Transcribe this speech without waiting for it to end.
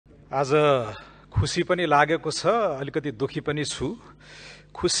आज खुसी पनि लागेको छ, अलिकति दुखी पनि छु।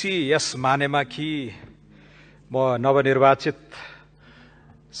 खुसी यस मानेमा कि म नवनिर्वाचित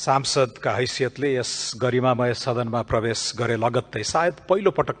सांसदका हैसियतले यस गरिमामय सदनमा प्रवेश गरे लगत्तै सायद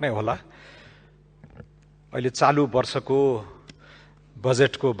पहिलो पटक नै होला अहिले चालू वर्षको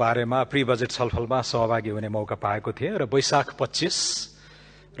बजेटको बारेमा प्री बजेट छलफलमा सहभागी हुने मौका पाएको थिएँ र वैशाख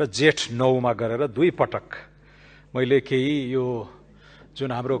 25 र जेठ 9 मा गरेर दुई पटक मैले केही यो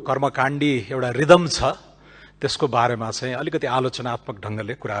जुन हाम्रो कर्मकाण्डी एउटा रिदम छ त्यसको बारेमा चाहिँ अलिकति आलोचनात्मक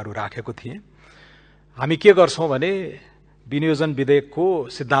ढंगले कुराहरू राखेको थिएँ। हामी के गर्छौं भने विनियोजन विधेयकको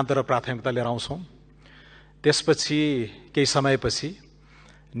सिद्धान्त र प्राथमिकता लिएर आउँछौं, त्यसपछि केही समयपछि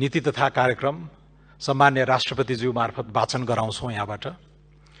नीति तथा कार्यक्रम सम्मान्य राष्ट्रपतिज्यू मार्फत वाचन गराउँछौं यहाँबाट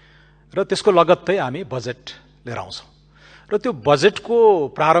र त्यसको लगत्तै हामी बजेट लिएर आउँछौं र त्यो बजेटको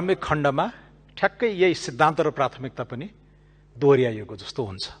प्रारम्भिक खण्डमा ठ्याक्कै यही सिद्धान्त र प्राथमिकता पनि दोहोर्याइएको जस्तो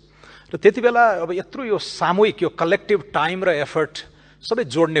हुन्छ र त्यतिबेला अब यत्रो यो सामूहिक यो कलेक्टिभ टाइम र एफर्ट सबै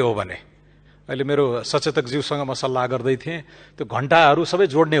जोड्ने हो भने, अहिले मेरो सचेतकज्यूसँग म सल्लाह गर्दै थिएँ, त्यो घण्टाहरू सबै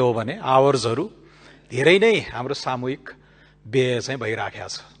जोड्ने हो भने आवर्सहरू धेरै नै हाम्रो सामूहिक व्यय चाहिँ भइराखेको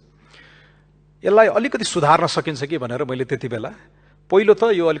छ। यसलाई अलिकति सुधार्न सकिन्छ कि भनेर मैले त्यतिबेला पहिलो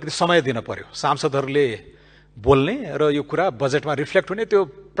त यो अलिकति समय दिन पर्यो, सांसदहरूले बोल्ने र यो कुरा बजेटमा रिफ्लेक्ट हुने,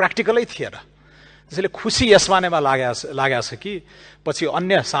 त्यो प्र्याक्टिकलै थिएन। त्यसैले खुसी यस मानेमा लागेको छ कि पछि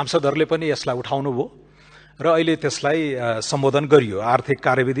अन्य सांसदहरूले पनि यसलाई उठाउनु भयो र अहिले त्यसलाई सम्बोधन गरियो। आर्थिक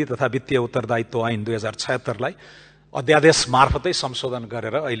कार्यविधि तथा वित्तीय उत्तरदायित्व ऐन 2076 लाई अध्यादेश मार्फतै संशोधन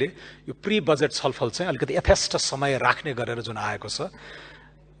गरेर अहिले यो प्री बजेट छलफल चाहिँ अलिकति यथेष्ट समय राख्ने गरेर जुन आएको छ,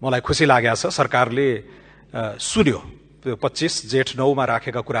 मलाई खुसी लागेको छ। सरकारले सुन्यो त्यो 25 जेठ 9 मा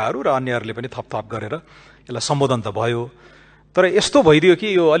राखेका कुराहरू र अन्यहरूले पनि थपथप गरेर यसलाई सम्बोधन त भयो। तर यस्तो भइदियो कि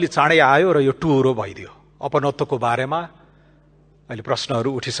यो अलि चाँडै आयो र यो टुहुरो भइदियो। अपनत्वको बारेमा अहिले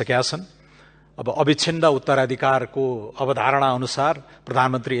प्रश्नहरू उठिसकेका छन्। अब अविच्छिन्न उत्तराधिकारको अवधारणा अनुसार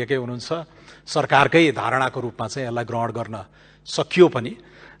प्रधानमन्त्री एकै हुनुहुन्छ, सरकारकै धारणाको रूपमा चाहिँ यसलाई ग्रहण गर्न सकियो पनि,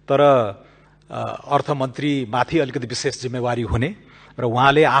 तर अर्थमन्त्रीमाथि अलिकति विशेष जिम्मेवारी हुने र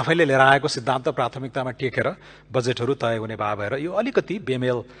उहाँले आफैले लिएर आएको सिद्धान्त प्राथमिकतामा टेकेर बजेटहरू तय हुने भए भएर यो अलिकति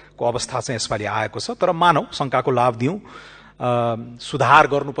बेमेलको अवस्था चाहिँ यसपालि आएको छ। तर मानौ, शंकाको लाभ दिउँ, सुधार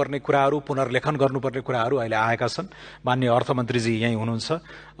गर्नुपर्ने कुराहरू, पुनर्लेखन गर्नुपर्ने कुराहरू अहिले आएका छन्। माननीय अर्थमन्त्रीजी यही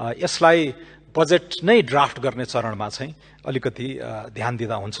हुनुहुन्छ। यसलाई बजेट नै ड्राफ्ट गर्ने चरणमा चाहिँ अलिकति ध्यान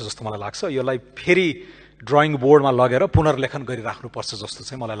दिँदा हुन्छ जस्तो मलाई लाग्छ। यसलाई फेरि ड्रइङ बोर्डमा लगेर पुनर्लेखन गरिराख्नुपर्छ जस्तो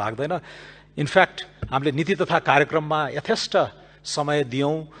चाहिँ मलाई लाग्दैन। इनफ्याक्ट हामीले नीति तथा कार्यक्रममा यथेष्ट समय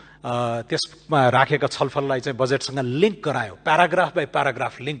दियौं, त्यसमा राखेका छलफललाई चाहिँ बजेटसँग link गरायौं, paragraph by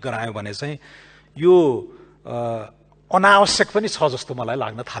paragraph link गरायौं भने चाहिँ यो अनावश्यक पनि छ जस्तो मलाई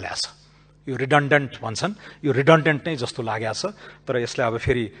लाग्न थालेको छ। यो रिडन्डेन्ट भन्छन्, यो रिडन्डेन्ट नै जस्तो लागेको छ। तर यसले अब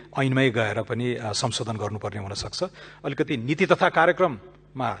फेरि ऐनमै गएर पनि संशोधन गर्नुपर्ने हुनसक्छ। अलिकति नीति तथा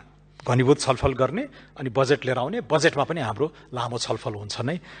कार्यक्रममा घनीभूत छलफल गर्ने अनि बजेट लिएर आउने, बजेटमा पनि हाम्रो लामो छलफल हुन्छ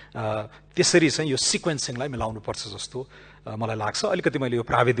नै। त्यसरी चाहिँ यो सिक्वेन्सिङलाई मिलाउनुपर्छ जस्तो मलाई लाग्छ। अलिकति मैले यो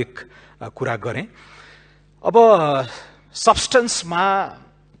प्राविधिक कुरा गरेँ। अब सब्स्टेन्समा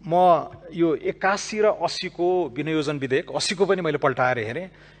म यो 81 र 80 को विनियोजन विधेयक, 80 को पनि मैले पल्टाएर हेरेँ,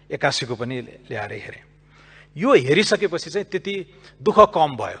 81 को पनि ल्याएर हेरेँ। यो हेरिसकेपछि चाहिँ त्यति दुःख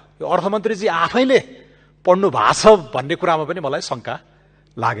कम भयो। यो अर्थमन्त्रीजी आफैले पढ्नु भएको छ भन्ने कुरामा पनि मलाई शंका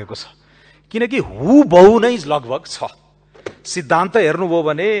लागेको छ, किनकि हुबहु नै लगभग छ। सिद्धान्त हेर्नुभयो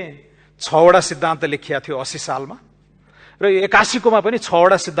भने 6 वटा सिद्धान्त लेखिया थियो 80 सालमा र यो 81 कोमा पनि 6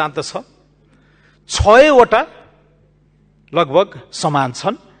 वटा सिद्धान्त छ। 6 वटा लगभग समान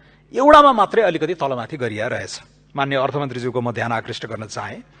छन्, एउटामा मात्रै अलिकति तलमाथि गरिया रहेछ। माननीय अर्थमन्त्रीज्यूको म ध्यान आकृष्ट गर्न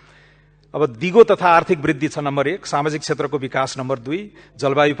चाहे। अब दिगो तथा आर्थिक वृद्धि छ नम्बर 1, सामाजिक क्षेत्रको विकास नम्बर 2,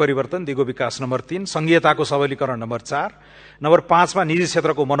 जलवायु परिवर्तन दिगो विकास नम्बर 3, संघीयताको सबलीकरण नम्बर 4, नम्बर 5 मा निजी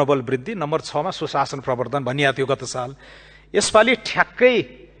क्षेत्रको मनोबल वृद्धि, नम्बर 6 मा सुशासन प्रवर्धन भनिया थियो गत साल। यसपालि ठ्याक्कै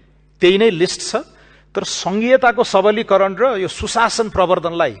त्यही नै लिस्ट छ, तर संघीयताको सबलीकरण र यो सुशासन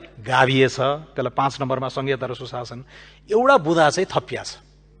प्रवर्धनलाई गाभिएछ। त्यसलाई 5 नम्बरमा संघीयता र सुशासन एउटा बुँदा चाहिँ थपिया छ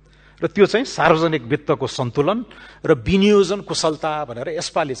र त्यो चाहिँ सार्वजनिक वित्तको सन्तुलन र विनियोजन कुशलता भनेर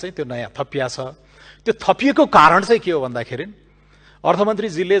यसपालि चाहिँ त्यो नयाँ थपिया छ। त्यो थपिएको कारण चाहिँ के हो भन्दाखेरि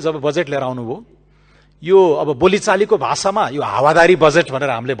अर्थमन्त्रीजीले जब बजेट लिएर आउनुभयो, यो अब बोलीचालीको भाषामा यो हावादारी बजेट भनेर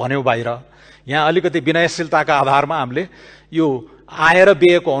हामीले भन्यौं बाहिर, यहाँ अलिकति विनयशीलताका आधारमा हामीले यो आय र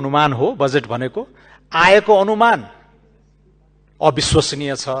व्ययको अनुमान हो बजेट भनेको। आयको अनुमान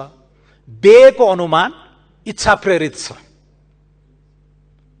अविश्वसनीय छ, व्ययको अनुमान इच्छा प्रेरित छ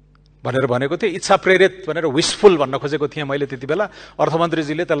भनेर भनेको थिए। इच्छा प्रेरित भनेर विशफुल भन्न खोजेको थिएँ मैले त्यतिबेला।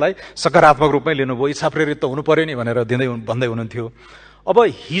 अर्थमन्त्रीजीले त्यसलाई सकारात्मक रूपमै लिनुभयो। इच्छा प्रेरित त हुनु पर्यो नि भनेर भन्दै हुनुहुन्थ्यो। अब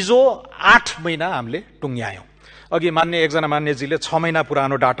हिजो 8 महिना हामीले टुङ्ग्यायौं। अघि एकजना मान्यजीले 6 महिना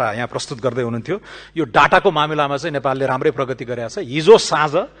पुरानो डाटा यहाँ प्रस्तुत गर्दै हुनुहुन्थ्यो। यो डाटाको मामिलामा चाहिँ नेपालले राम्रै प्रगति गरेको छ। हिजो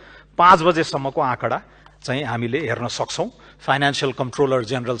साँझ 5 बजेसम्मको आँकडा चाहिँ हामीले हेर्न सक्छौं फाइनान्शियल कन्ट्रोलर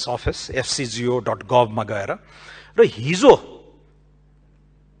जेनरल्स अफिस fcgo.gov मा गएर। र हिजो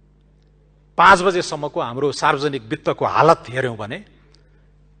 5 बजेसम्मको हाम्रो सार्वजनिक वित्तको हालत हेर्यौं भने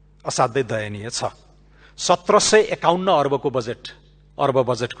असाध्यै दयनीय छ। 1751 अर्बको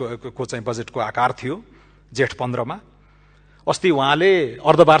बजेटको आकार थियो जेठ 15 मा। अस्ति उहाँले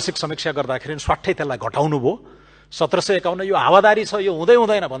अर्धवार्षिक समीक्षा गर्दाखेरि स्वाट्टै त्यसलाई घटाउनु भयो। 1751 यो हावादारी छ, यो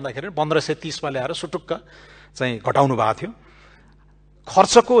हुँदैन भन्दाखेरि 1530 मा ल्याएर सुटुक्क चाहिँ घटाउनु भएको थियो।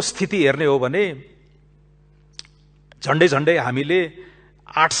 खर्चको स्थिति हेर्ने हो भने झण्डै हामीले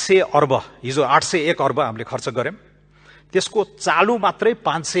 800 अर्ब, हिजो 801 अर्ब हामीले खर्च गर्यौं। त्यसको चालु मात्रै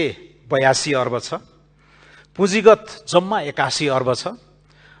 582 अर्ब छ, पुँजीगत जम्मा 81 अर्ब छ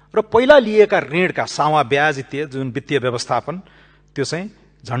र पहिला लिएका ऋणका सावा ब्याज इत्यादि जुन वित्तीय व्यवस्थापन त्यो चाहिँ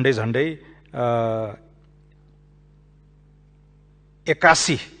झण्डै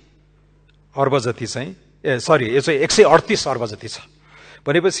 81 अर्ब जति चाहिँ यो चाहिँ 138 अर्ब जति छ।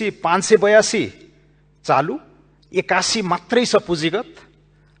 भनेपछि 582 चालु, 81 मात्रै छ पुँजीगत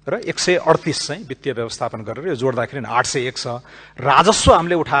र 138 चाहिँ वित्तीय व्यवस्थापन गरेर यो जोड्दाखेरि 801 छ। राजस्व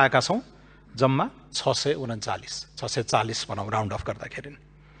हामीले उठाएका छौं जम्मा 640 भनौं राउन्ड अफ गर्दाखेरि।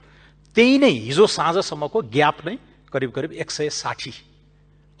 त्यही नै हिजो साँझसम्मको ग्याप नै करिब 160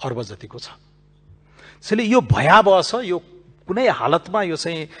 अर्ब जतिको छ। त्यसैले यो भयावह छ। यो कुनै हालतमा यो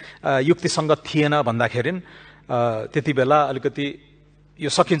चाहिँ युक्तिसङ्गत थिएन भन्दाखेरि त्यति बेला अलिकति यो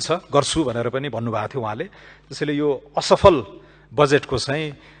सकिन्छ गर्छु भनेर पनि भन्नुभएको थियो उहाँले। त्यसैले यो असफल बजेटको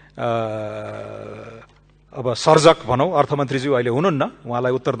चाहिँ अब सर्जक भनौं अर्थमन्त्रीज्यू अहिले हुनुहुन्न,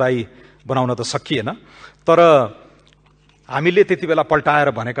 उहाँलाई उत्तरदायी बनाउन त सकिएन। तर हामीले त्यति बेला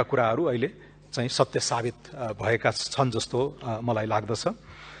पल्टाएर भनेका कुराहरू अहिले चाहिँ सत्य साबित भएका छन् जस्तो मलाई लाग्दछ।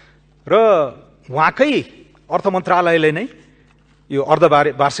 र उहाँकै अर्थ मन्त्रालयले नै यो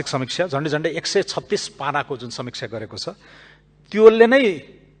अर्धवार्षिक समीक्षा झण्डै 136 पानाको जुन समीक्षा गरेको छ त्यसले नै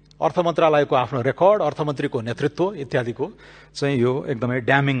अर्थ मन्त्रालयको आफ्नो रेकर्ड, अर्थमन्त्रीको नेतृत्व इत्यादिको चाहिँ यो एकदमै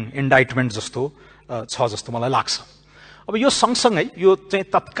ड्यामिङ इन्डाइटमेन्ट जस्तो छ जस्तो मलाई लाग्छ। अब यो सँगसँगै यो चाहिँ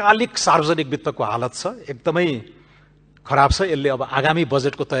तत्कालिक सार्वजनिक वित्तको हालत छ एकदमै खराब छ। यसले अब आगामी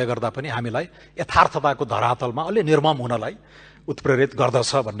बजेटको तय गर्दा पनि हामीलाई यथार्थताको धरातलमा अलि निर्मम हुनलाई उत्प्रेरित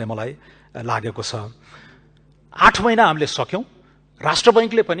गर्दछ भन्ने मलाई लागेको छ। 8 महिना हामीले सक्यौं। राष्ट्र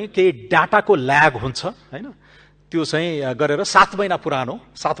बैंकले पनि केही डाटाको ल्याग हुन्छ हैन, त्यो चाहिँ गरेर 7 महिना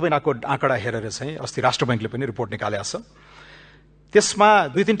पुरानो 7 महिनाको आँकडा हेरेर चाहिँ अस्ति राष्ट्र बैंकले पनि रिपोर्ट निकालेको छ।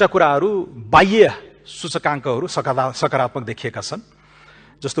 त्यसमा 2-3टा कुराहरू बाह्य सूचकाङ्कहरू सकारात्मक देखिएका छन्।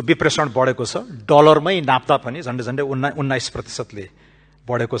 जस्तो विप्रेषण बढेको छ, डलरमै नाप्दा पनि झण्डै 19%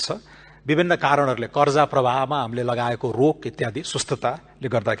 बढेको छ। विभिन्न कारणहरूले कर्जा प्रवाहमा हामीले लगाएको रोक इत्यादि सुस्तताले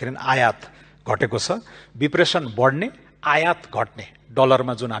गर्दाखेरि आयात घटेको छ। विप्रेषण बढ्ने, आयात घट्ने,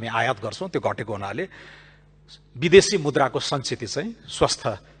 डलरमा जुन हामी आयात गर्छौं त्यो घटेको हुनाले विदेशी मुद्राको सञ्चिति चाहिँ स्वस्थ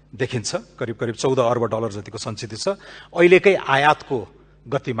देखिन्छ। करिब 14 अर्ब डलर जतिको सञ्चिति छ। अहिलेकै आयातको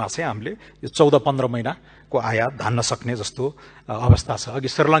गतिमा चाहिँ हामीले यो 14-15 महिनाको आयात धान्न सक्ने जस्तो अवस्था छ। अघि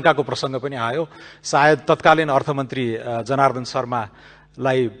श्रीलङ्काको प्रसंग पनि आयो। सायद तत्कालीन अर्थमन्त्री जनार्दन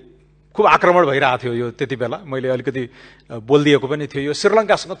शर्मालाई खुब आक्रमण भइरहेको थियो यो त्यति बेला। मैले अलिकति बोलिदिएको पनि थियो यो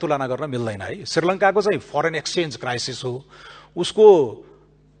श्रीलङ्कासँग तुलना गर्न मिल्दैन है। श्रीलङ्काको चाहिँ फरेन एक्सचेन्ज क्राइसिस हो। उसको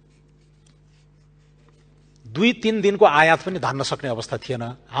 2-3 दिनको आयात पनि धान्न सक्ने अवस्था थिएन।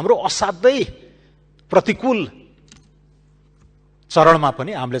 हाम्रो असाध्यै प्रतिकूल चरणमा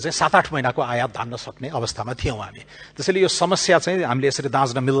पनि हामीले चाहिँ 7-8 महिनाको आयात धान्न सक्ने अवस्थामा थियौं हामी। त्यसैले यो समस्या चाहिँ हामीले यसरी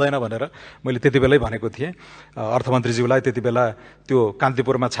दाँच्न मिल्दैन भनेर मैले त्यति बेलै भनेको थिएँ अर्थमन्त्रीज्यूलाई। त्यति बेला त्यो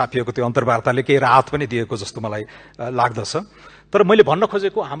कान्तिपुरमा छापिएको त्यो अन्तर्वार्ताले केही राहत पनि दिएको जस्तो मलाई लाग्दछ। तर मैले भन्न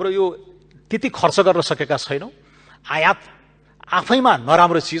खोजेको हाम्रो यो त्यति खर्च गर्न सकेका छैनौं। आयात आफैमा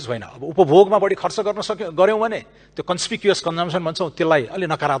नराम्रो चिज होइन। अब उपभोगमा बढी खर्च गर्यौं भने त्यो कन्स्पिक्युअस कन्जम्पसन भन्छौं त्यसलाई अलि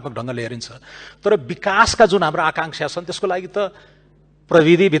नकारात्मक ढंगले हेरिन्छ। तर विकासका जुन हाम्रो आकांक्षा छन् त्यसको लागि त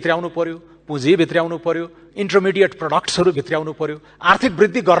प्रविधि भित्र्याउनु पर्यो, पुँजी भित्र्याउनु पर्यो, इन्टरमिडिएट प्रडक्ट्सहरू भित्र्याउनु पर्यो। आर्थिक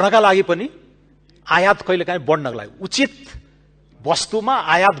वृद्धि गर्नका लागि पनि आयात कहिलेकाहीँ बढ्नका लागि उचित वस्तुमा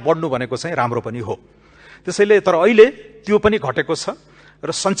आयात बढ्नु भनेको चाहिँ राम्रो पनि हो। त्यसैले तर अहिले त्यो पनि घटेको छ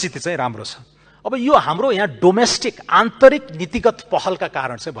र सञ्चित चाहिँ राम्रो छ। अब यो हाम्रो यहाँ डोमेस्टिक आन्तरिक नीतिगत पहलका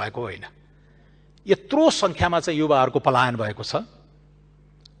कारण चाहिँ भएको होइन। यत्रो संख्यामा चाहिँ युवाहरूको पलायन भएको छ।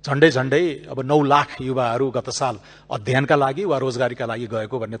 झण्डै अब 9 लाख युवाहरू गत साल अध्ययनका लागि वा रोजगारीका लागि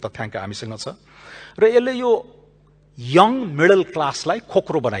गएको भन्ने तथ्याङ्क हामीसँग छ। र यसले यो यङ मिडल क्लासलाई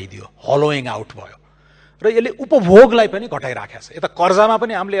खोक्रो बनाइदियो, हलोइङ आउट भयो। र यसले उपभोगलाई पनि घटाइराखेको छ। यता कर्जामा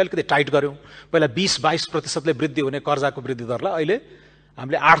पनि हामीले अलिकति टाइट गर्यौं। पहिला 20-22% वृद्धि हुने कर्जाको वृद्धि दरलाई अहिले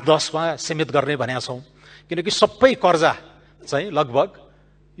हामीले 8-10मा सीमित गर्ने भनेका छौं, किनकि सबै कर्जा चाहिँ लगभग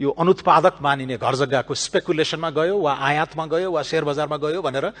यो अनुत्पादक मानिने घर जग्गाको स्पेकुलेसनमा गयो वा आयातमा गयो वा शेयर बजारमा गयो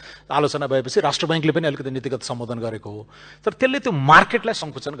भनेर आलोचना भएपछि राष्ट्र बैंकले पनि अलिकति नीतिगत सम्बोधन गरेको हो। तर त्यसले त्यो मार्केटलाई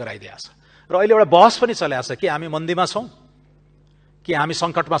संकुचन गराइदिएको छ र अहिले एउटा बहस पनि चलेको छ कि हामी मन्दीमा छौं कि हामी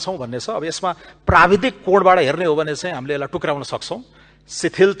संकटमा छौं भन्ने छ। अब यसमा प्राविधिक कोणबाट हेर्ने हो भने चाहिँ हामीले यसलाई टुक्राउन सक्छौं।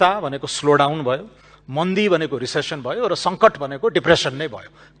 शिथिलता भनेको स्लो डाउन भयो, मन्दी भनेको रिसेसन भयो र संकट भनेको डिप्रेसन नै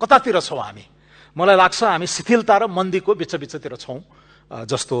भयो। कतातिर छौं हामी? मलाई लाग्छ हामी शिथिलता र मन्दीको बिचतिर छौं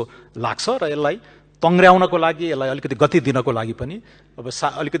जस्तो लाग्छ र यसलाई तंग्र्याउनको लागि, यसलाई अलिकति गति दिनको लागि पनि अब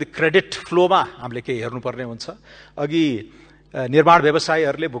अलिकति क्रेडिट फ्लोमा हामीले के हेर्नुपर्ने हुन्छ। अघि निर्माण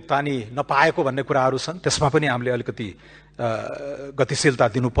व्यवसायीहरूले भुक्तानी नपाएको भन्ने कुराहरू छन्, त्यसमा पनि हामीले अलिकति गतिशीलता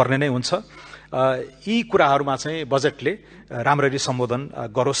दिनुपर्ने नै हुन्छ। यी कुराहरूमा चाहिँ बजेटले राम्ररी सम्बोधन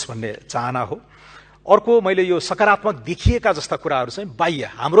गरोस् भन्ने चाहना हो। अर्को मैले यो सकारात्मक देखिएका जस्ता कुराहरू चाहिँ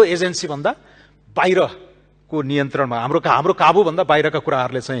बाह्य, हाम्रो एजेन्सी भन्दा बाहिरको नियन्त्रणमा, हाम्रो काबुभन्दा बाहिरका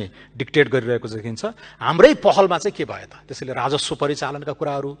कुराहरूले चाहिँ डिक्टेट गरिरहेको देखिन्छ। हाम्रै पहलमा चाहिँ के भयो त? त्यसैले राजस्व परिचालनका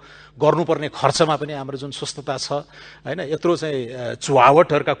कुराहरू, गर्नुपर्ने खर्चमा पनि हाम्रो जुन सुस्तता छ हैन, यत्रो चाहिँ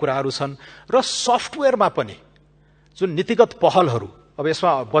चुहावटहरूका कुराहरू छन् र सफ्टवेयरमा पनि जुन नीतिगत पहलहरू। अब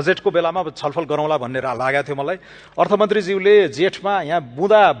यसमा बजेटको बेलामा छलफल गरौँला भन्ने लागेको थियो मलाई। अर्थमन्त्रीज्यूले जेठमा यहाँ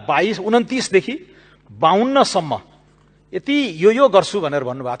बुँदा 29 देखि 52 सम्म यति यो गर्छु भनेर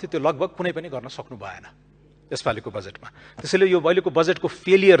भन्नुभएको थियो, त्यो लगभग कुनै पनि गर्न सक्नु भएन यसपालिको बजेटमा। त्यसैले यो अहिलेको बजेटको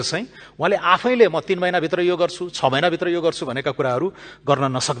फेलियर चाहिँ उहाँले आफैले म 3 महिनाभित्र यो गर्छु, 6 महिनाभित्र यो गर्छु भनेका कुराहरू गर्न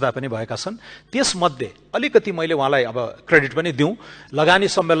नसक्दा पनि भएका छन्। त्यसमध्ये अलिकति मैले उहाँलाई अब क्रेडिट पनि दिउँ, लगानी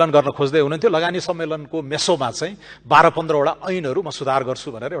सम्मेलन गर्न खोज्दै हुनुहुन्थ्यो। लगानी सम्मेलनको मेसोमा चाहिँ 12-15 वटा ऐनहरू म सुधार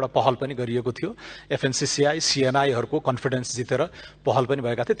गर्छु भनेर एउटा पहल पनि गरिएको थियो। एफएनसीसीआई, सीएनआईहरूको कन्फिडेन्स जितेर पहल पनि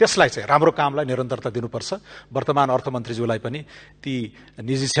भएका थिए। त्यसलाई चाहिँ राम्रो कामलाई निरन्तरता दिनुपर्छ। वर्तमान अर्थमन्त्रीज्यूलाई पनि ती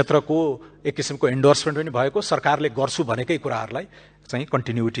निजी क्षेत्रको एक किसिमको एन्डोर्समेन्ट पनि भएको, सरकारले गर्छु भनेकै कुराहरूलाई चाहिँ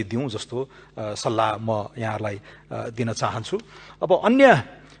कन्टिन्युटी दिउँ जस्तो सल्लाह म यहाँहरूलाई दिन चाहन्छु। अब अन्य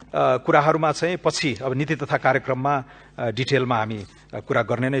कुराहरूमा चाहिँ पछि अब नीति तथा कार्यक्रममा डिटेलमा हामी कुरा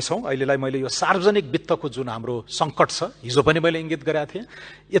गर्ने नै छौँ। अहिलेलाई मैले यो सार्वजनिक वित्तको जुन हाम्रो सङ्कट छ, हिजो पनि मैले इङ्गित गरेका थिएँ,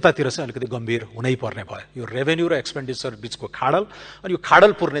 यतातिर चाहिँ अलिकति गम्भीर हुनै पर्ने भयो। यो रेभेन्यू र एक्सपेन्डिचर बीचको खाडल, अनि यो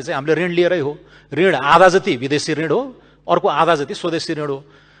खाडल पुर्ने चाहिँ हामीले ऋण लिएरै हो। ऋण आधा जति विदेशी ऋण हो, अर्को आधा जति स्वदेशी ऋण हो।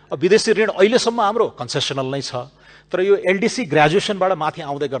 अब विदेशी ऋण अहिलेसम्म हाम्रो कन्सेसनल नै छ, तर यो एलडीसी ग्रेजुएसनबाट माथि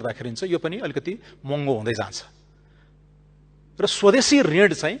आउँदै गर्दाखेरि चाहिँ यो पनि अलिकति महँगो हुँदै जान्छ। र स्वदेशी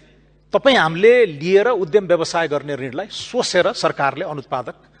ऋण चाहिँ तपाईँ हामीले लिएर उद्यम व्यवसाय गर्ने ऋणलाई सोचेर सरकारले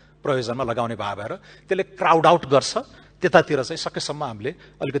अनुत्पादक प्रयोजनमा लगाउने भाव भएर त्यसले क्राउड आउट गर्छ। त्यतातिर चाहिँ सकेसम्म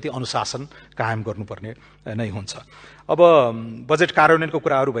हामीले अलिकति अनुशासन कायम गर्नुपर्ने नै हुन्छ। अब बजेट कार्यान्वयनको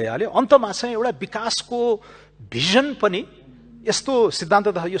कुराहरू भइहाल्यो। अन्तमा चाहिँ एउटा विकासको भिजन पनि यस्तो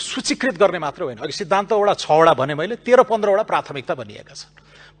सिद्धान्त त यो सूचीकृत गर्ने मात्र होइन। अघि सिद्धान्त वटा 6 वटा भने मैले, 13-15 वटा प्राथमिकता भनिएका छन्।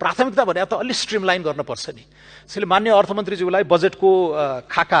 प्राथमिकता भने त अलि स्ट्रिमलाइन गर्न पर्छ नि। त्यसैले मान्य अर्थमन्त्रीज्यूलाई बजेटको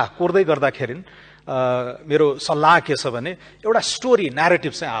खाका कोर्दै गर्दाखेरि मेरो सल्लाह के छ भने एउटा स्टोरी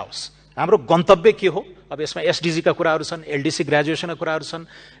न्यारेटिभ चाहिँ आओस्। हाम्रो गन्तव्य के हो? अब यसमा एसडीजी का कुराहरू छन्, एलडीसी ग्रेजुएसनका कुराहरू छन्,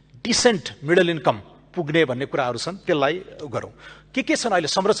 डिसेन्ट मिडल इन्कम पुग्ने भन्ने कुराहरू छन्, त्यसलाई गरौँ। के छन् अहिले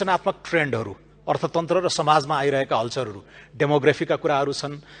संरचनात्मक ट्रेन्डहरू, अर्थतन्त्र र समाजमा आइरहेका हलचलहरू, डेमोग्राफीका कुराहरू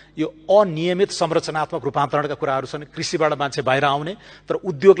छन्, यो अनियमित संरचनात्मक रूपान्तरणका कुराहरू छन्, कृषिबाट मान्छे बाहिर आउने तर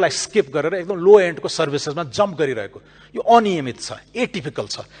उद्योगलाई स्किप गरेर एकदम लो एन्डको सर्भिसेसमा जम्प गरिरहेको, यो अनियमित छ, एटिपिकल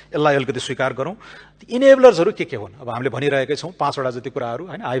छ, यसलाई अलिकति स्वीकार गरौँ। इनेबलर्सहरू के हुन्? अब हामीले भनिरहेकै छौँ 5 वटा जति कुराहरू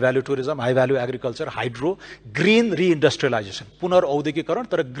हैन। High value tourism, high value agriculture, hydro, green रिइन्डस्ट्रियलाइजेसन, पुनर्औद्योगिकरण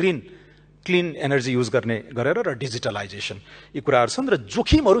तर ग्रीन क्लीन एनर्जी युज गरेर र डिजिटलाइजेसन, यी कुराहरू छन्। र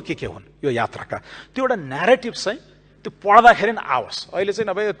जोखिमहरू के हुन् यो यात्राका, त्यो एउटा न्यारेटिभ चाहिँ त्यो पढ्दाखेरि आओस्। अहिले चाहिँ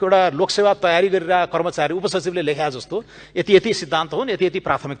अब एउटा लोकसेवा तयारी गरिरहेका कर्मचारी उपसचिवले लेखा जस्तो यति यति सिद्धान्त हुन्, यति यति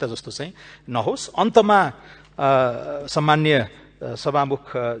प्राथमिकता जस्तो चाहिँ नहोस्। अन्तमा सम्मान्य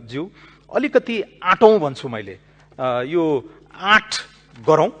सभामुखज्यू अलिकति आँटौँ भन्छु मैले, यो आँट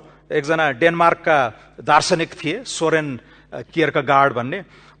गरौँ। एकजना डेनमार्कका दार्शनिक थिए सोरेन कियरकेगार्ड भन्ने,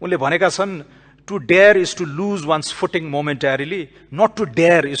 उनले भनेका छन् to dare is to loose once footing मोमेन्टरीली, not to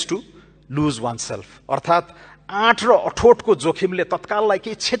dare is to loose one self. अर्थात् आँट र अठोटको जोखिमले तत्काललाई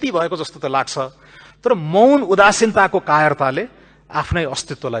केही क्षति भएको जस्तो त लाग्छ, तर मौन उदासीनताको कायरताले आफ्नै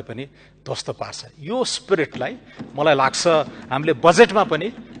अस्तित्वलाई पनि ध्वस्त पार्छ। यो स्पिरिटलाई मलाई लाग्छ हामीले बजेटमा पनि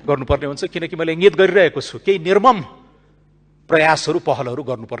गर्नुपर्ने हुन्छ, किनकि मैले इङ्गित गरिरहेको छु केही निर्मम प्रयासहरू पहलहरू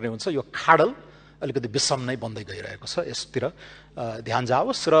गर्नुपर्ने हुन्छ यो खाडल अलिकति विषम नै बन्दै गइरहेको छ। यसतिर ध्यान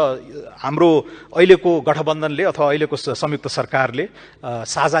जाओस् र हाम्रो अहिलेको गठबन्धनले अथवा अहिलेको संयुक्त सरकारले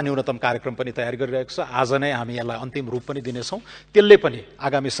साझा न्यूनतम कार्यक्रम पनि तयार गरिरहेको छ। आज नै हामी यसलाई अन्तिम रूप पनि दिनेछौँ। त्यसले पनि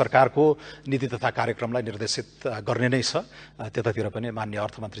आगामी सरकारको नीति तथा कार्यक्रमलाई निर्देशित गर्ने नै छ। त्यतातिर पनि माननीय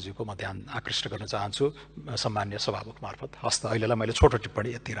अर्थमन्त्रीज्यूको म ध्यान आकृष्ट गर्न चाहन्छु सम्माननीय सभामुख मार्फत। हस्त अहिलेलाई मैले छोटो टिप्पणी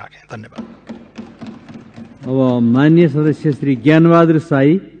यति राखेँ। धन्यवाद। अब माननीय सदस्य श्री ज्ञानबहादुर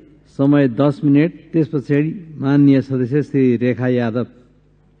साई, समय 10 मिनट। त्यस पछाडि माननीय सदस्य श्री रेखा यादव।